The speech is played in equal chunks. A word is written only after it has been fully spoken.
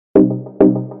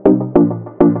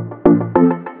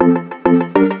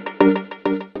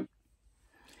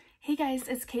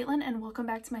it's Kaitlin and welcome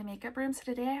back to my makeup room. So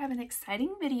today I have an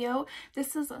exciting video.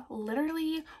 This is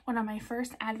literally one of my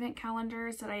first advent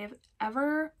calendars that I have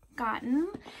ever gotten.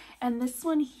 And this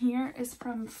one here is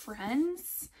from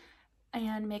Friends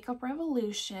and Makeup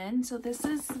Revolution. So this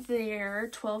is their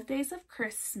 12 Days of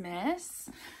Christmas.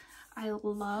 I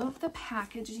love the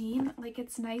packaging. Like,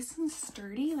 it's nice and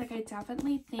sturdy. Like, I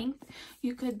definitely think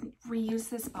you could reuse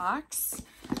this box.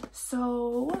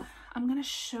 So I'm gonna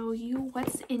show you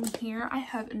what's in here. I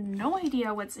have no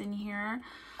idea what's in here.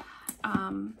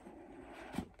 So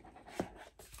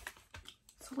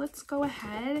let's go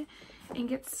ahead and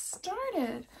get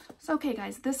started. So okay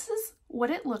guys, this is what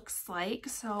it looks like.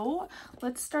 So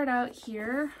let's start out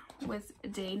here with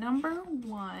day number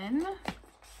 1.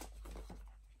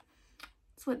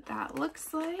 That's what that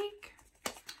looks like.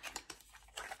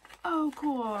 Oh,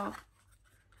 cool.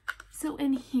 So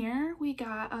in here we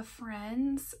got a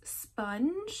Friends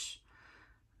sponge.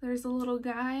 There's a little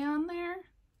guy on there.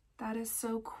 That is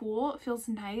so cool. It feels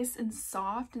nice and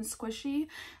soft and squishy.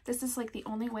 This is like the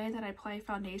only way that I apply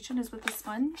foundation is with the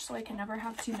sponge, so I can never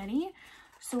have too many.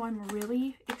 So I'm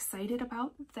really excited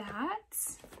about that.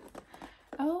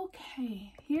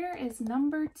 Okay, here is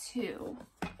number 2.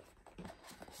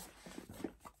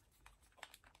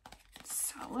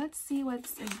 So let's see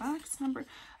what's in box number.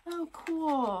 Oh,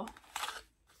 cool.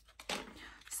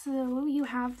 So you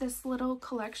have this little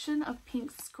collection of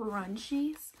pink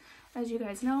scrunchies. As you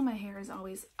guys know, my hair is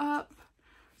always up.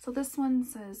 So this one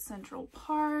says Central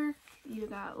Park. You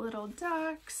got little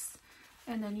ducks,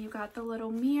 and then you got the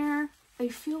little mirror. They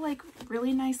feel like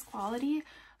really nice quality.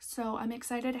 So I'm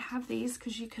excited to have these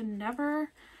because you can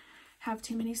never have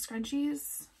too many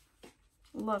scrunchies.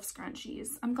 Love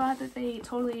scrunchies. I'm glad that they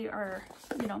totally are,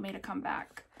 you know, made a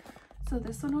comeback. So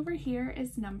this one over here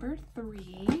is number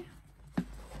 3.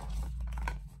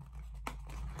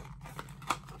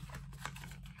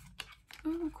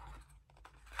 Ooh.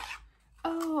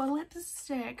 Oh, a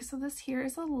lipstick. So this here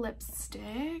is a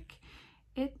lipstick.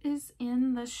 It is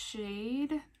in the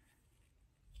shade,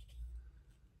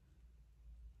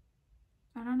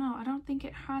 I don't know. I don't think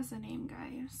it has a name,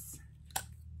 guys.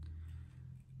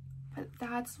 But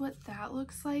that's what that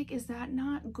looks like. Is that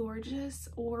not gorgeous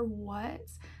or what?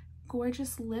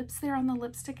 Gorgeous lips there on the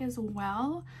lipstick as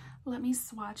well. Let me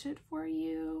swatch it for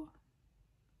you.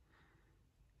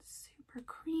 Super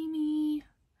creamy.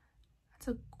 That's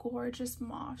a gorgeous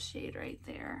mauve shade right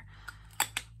there.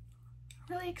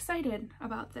 Really excited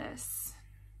about this.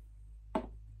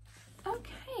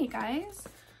 Okay, guys.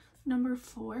 Number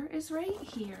 4 is right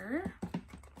here.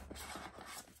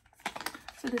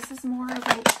 So this is more of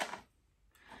a,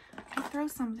 I throw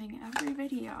something every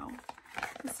video.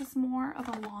 This is more of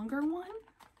a longer one.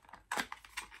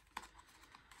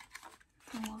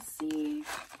 And we'll see.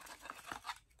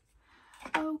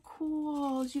 Oh,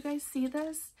 cool. Did you guys see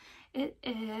this? It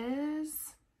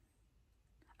is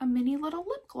a mini little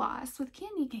lip gloss with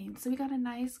candy cane. So we got a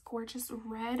nice, gorgeous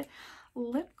red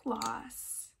lip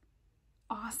gloss.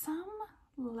 Awesome.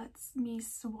 Let me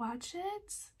swatch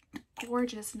it.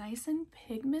 Gorgeous, nice and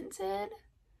pigmented.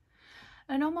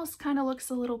 It almost kind of looks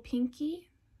a little pinky,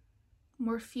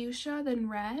 more fuchsia than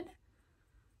red.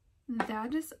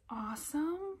 That is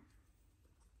awesome.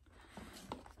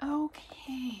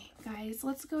 Okay, guys,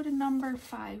 let's go to number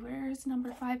 5. Where is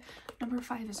number 5? Number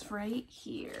 5 is right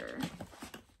here.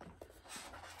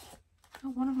 Oh,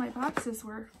 one of my boxes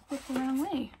were put the wrong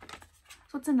way.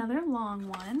 So it's another long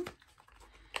one.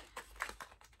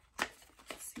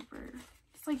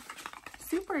 It's like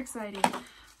super exciting.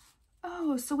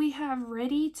 Oh, so we have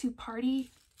Ready to Party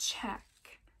Check.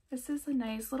 This is a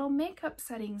nice little makeup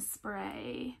setting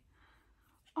spray.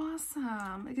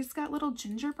 Awesome. It's got little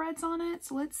gingerbreads on it.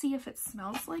 So let's see if it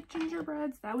smells like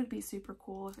gingerbreads. That would be super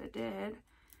cool if it did.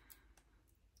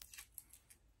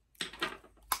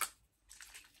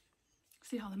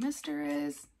 See how the mister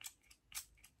is.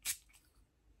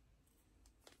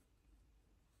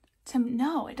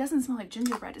 No, it doesn't smell like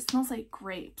gingerbread. It smells like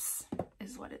grapes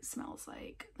is what it smells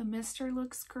like. The mister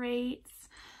looks great.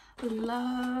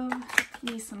 Love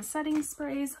me some setting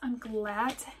sprays. I'm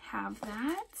glad to have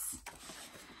that.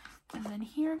 And then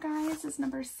here, guys, is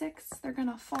number 6. They're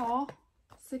gonna fall.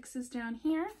 6 is down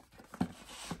here.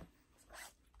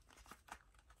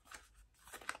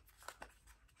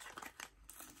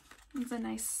 It's a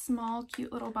nice, small,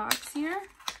 cute little box here.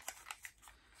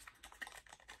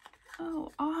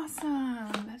 Oh,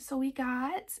 awesome. So we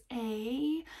got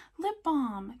a lip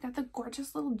balm. Got the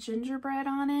gorgeous little gingerbread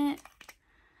on it.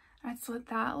 That's what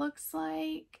that looks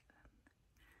like.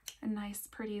 A nice,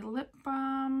 pretty lip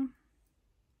balm.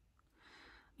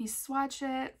 Let me swatch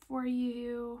it for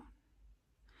you.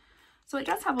 So it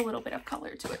does have a little bit of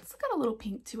color to it. It's got a little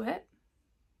pink to it.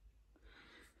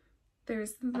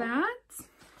 There's that.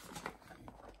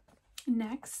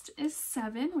 Next is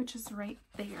 7, which is right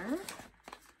there.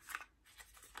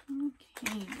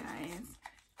 Okay, guys.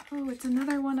 Oh, it's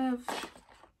another one of...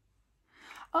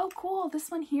 Oh, cool. This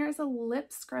one here is a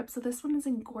lip scrub. So this one is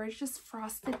in gorgeous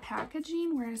frosted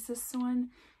packaging, whereas this one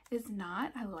is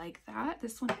not. I like that.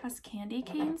 This one has candy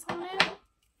canes on it.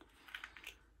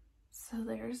 So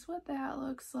there's what that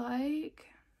looks like.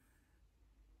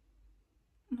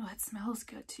 Oh, it smells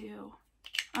good too.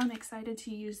 I'm excited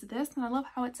to use this, and I love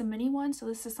how it's a mini one, so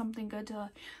this is something good to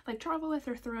like travel with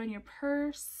or throw in your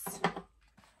purse.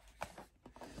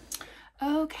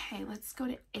 Okay, let's go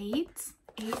to 8.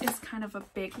 8 is kind of a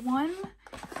big one.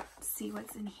 Let's see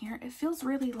what's in here. It feels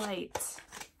really light.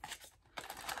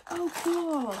 Oh,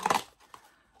 cool.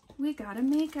 We got a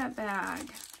makeup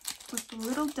bag with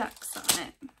little ducks on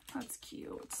it. That's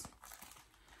cute.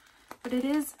 But it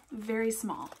is very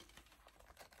small.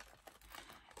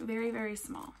 Very, very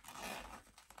small.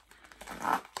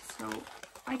 So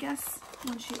I guess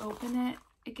once you open it,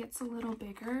 it gets a little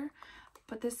bigger.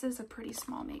 But this is a pretty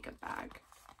small makeup bag.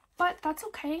 But that's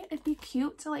okay. It'd be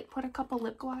cute to like put a couple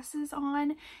lip glosses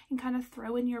on and kind of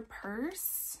throw in your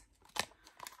purse.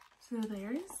 So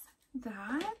there's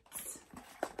that.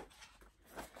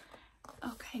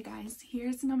 Okay, guys,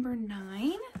 here's number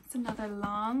 9. It's another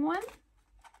long one.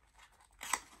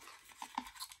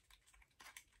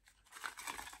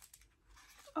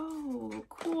 Oh,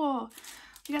 cool.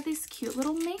 We got these cute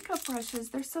little makeup brushes.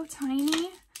 They're so tiny.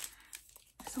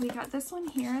 So we got this one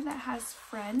here that has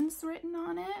Friends written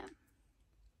on it.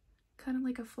 Kind of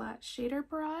like a flat shader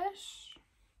brush.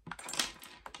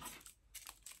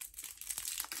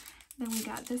 Then we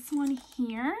got this one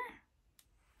here.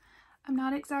 I'm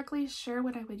not exactly sure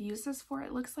what I would use this for.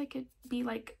 It looks like it'd be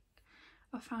like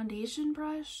a foundation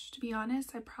brush. To be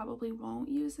honest, I probably won't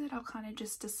use it. I'll kind of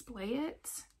just display it.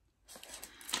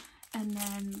 And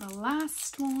then the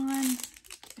last one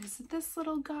is this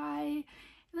little guy.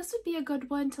 This would be a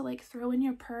good one to like throw in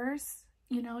your purse,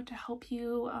 you know, to help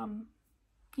you,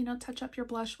 you know, touch up your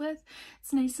blush with.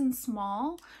 It's nice and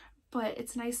small, but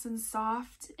it's nice and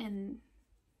soft, and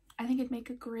I think it'd make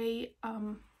a great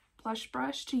blush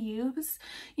brush to use,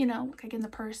 you know, like in the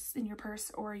purse, in your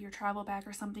purse or your travel bag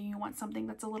or something. You want something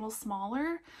that's a little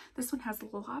smaller. This one has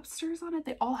lobsters on it.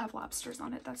 They all have lobsters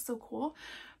on it. That's so cool.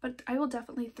 But I will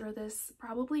definitely throw this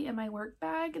probably in my work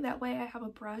bag. That way I have a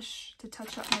brush to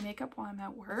touch up my makeup while I'm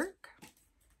at work.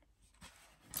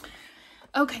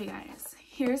 Okay, guys,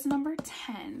 here's number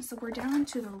 10. So we're down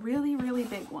to the really, really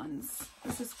big ones.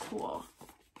 This is cool.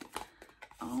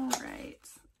 All right.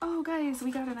 Oh, guys,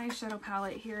 we got an eyeshadow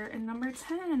palette here in number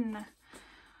 10.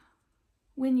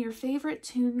 When Your Favorite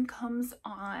Tune Comes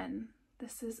On.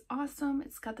 This is awesome.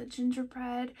 It's got the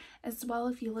gingerbread as well.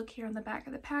 If you look here on the back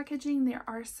of the packaging, there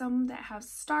are some that have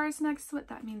stars next to it.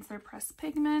 That means they're pressed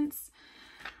pigments.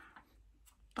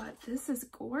 But this is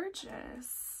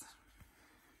gorgeous.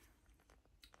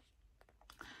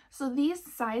 So these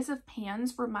size of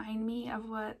pans remind me of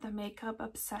what the Makeup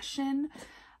Obsession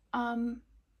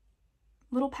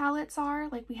little palettes are.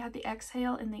 Like we had the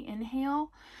Exhale and the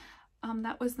Inhale.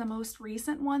 That was the most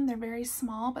recent one. They're very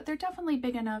small, but they're definitely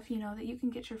big enough, you know, that you can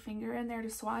get your finger in there to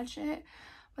swatch it.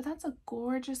 But that's a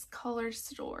gorgeous color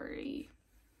story.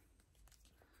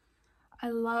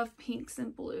 I love pinks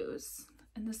and blues.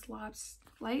 And this light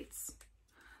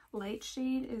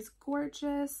shade is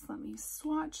gorgeous. Let me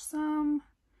swatch some.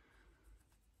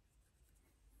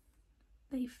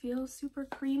 They feel super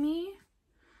creamy.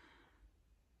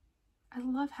 I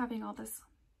love having all this.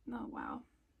 Oh, wow.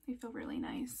 They feel really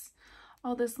nice.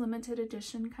 All this limited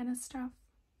edition kind of stuff.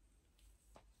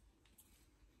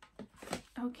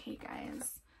 Okay,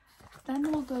 guys.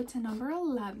 Then we'll go to number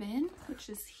 11, which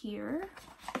is here.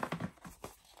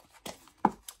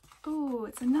 Oh,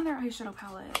 it's another eyeshadow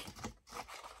palette.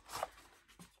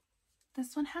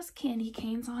 This one has candy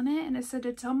canes on it, and it said,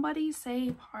 "Did somebody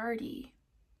say party?"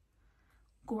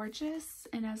 Gorgeous.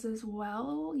 And as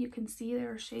well, you can see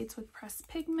there are shades with pressed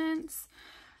pigments.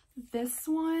 This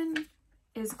one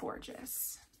is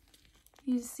gorgeous.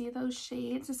 You see those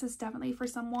shades? This is definitely for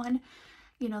someone,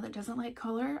 you know, that doesn't like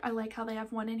color. I like how they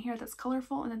have one in here that's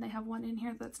colorful, and then they have one in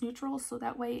here that's neutral, so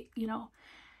that way, you know,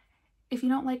 if you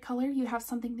don't like color, you have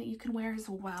something that you can wear as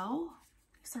well.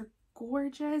 These are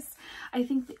gorgeous. I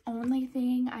think the only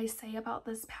thing I say about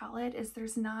this palette is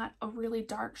there's not a really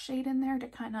dark shade in there to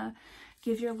kind of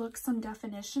give your look some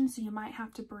definition, so you might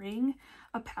have to bring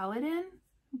a palette in,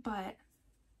 but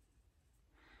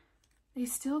they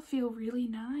still feel really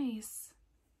nice.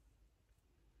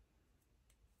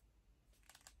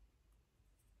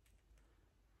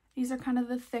 These are kind of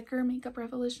the thicker Makeup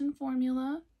Revolution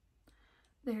formula.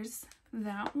 There's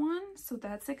that one, so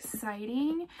that's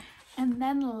exciting. And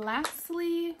then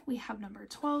lastly, we have number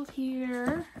 12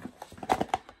 here.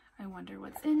 I wonder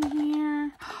what's in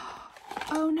here.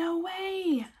 Oh, no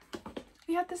way!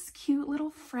 We have this cute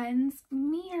little Friends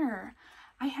mirror.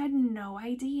 I had no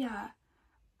idea.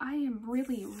 I am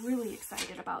really, really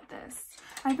excited about this.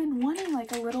 I've been wanting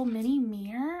like a little mini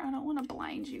mirror. I don't want to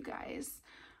blind you guys,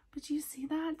 but you see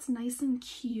that? It's nice and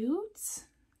cute.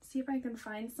 See if I can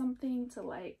find something to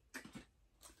like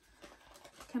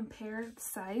compare the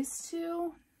size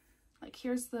to. Like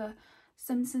here's the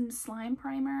Simpsons slime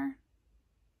primer,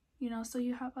 you know, so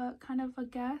you have a kind of a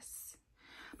guess.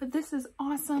 But this is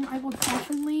awesome. I will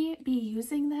definitely be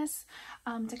using this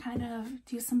to kind of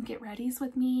do some get readies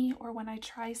with me, or when I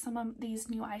try some of these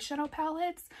new eyeshadow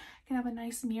palettes, I can have a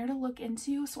nice mirror to look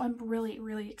into. So I'm really,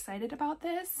 really excited about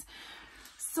this.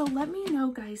 So let me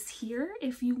know, guys, here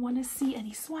if you want to see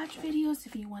any swatch videos,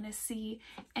 if you want to see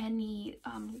any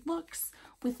looks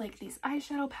with like these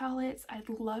eyeshadow palettes. I'd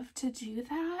love to do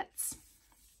that.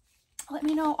 Let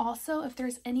me know also if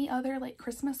there's any other like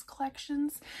Christmas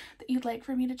collections that you'd like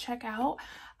for me to check out.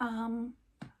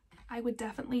 I would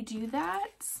definitely do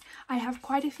that. I have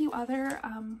quite a few other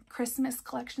Christmas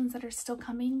collections that are still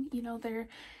coming. You know, they're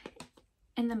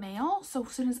in the mail, so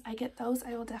as soon as I get those,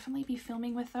 I will definitely be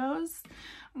filming with those.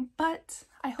 But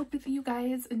I hope that you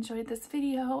guys enjoyed this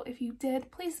video. If you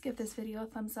did, please give this video a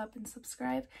thumbs up and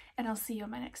subscribe, and I'll see you in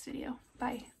my next video.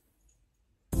 Bye.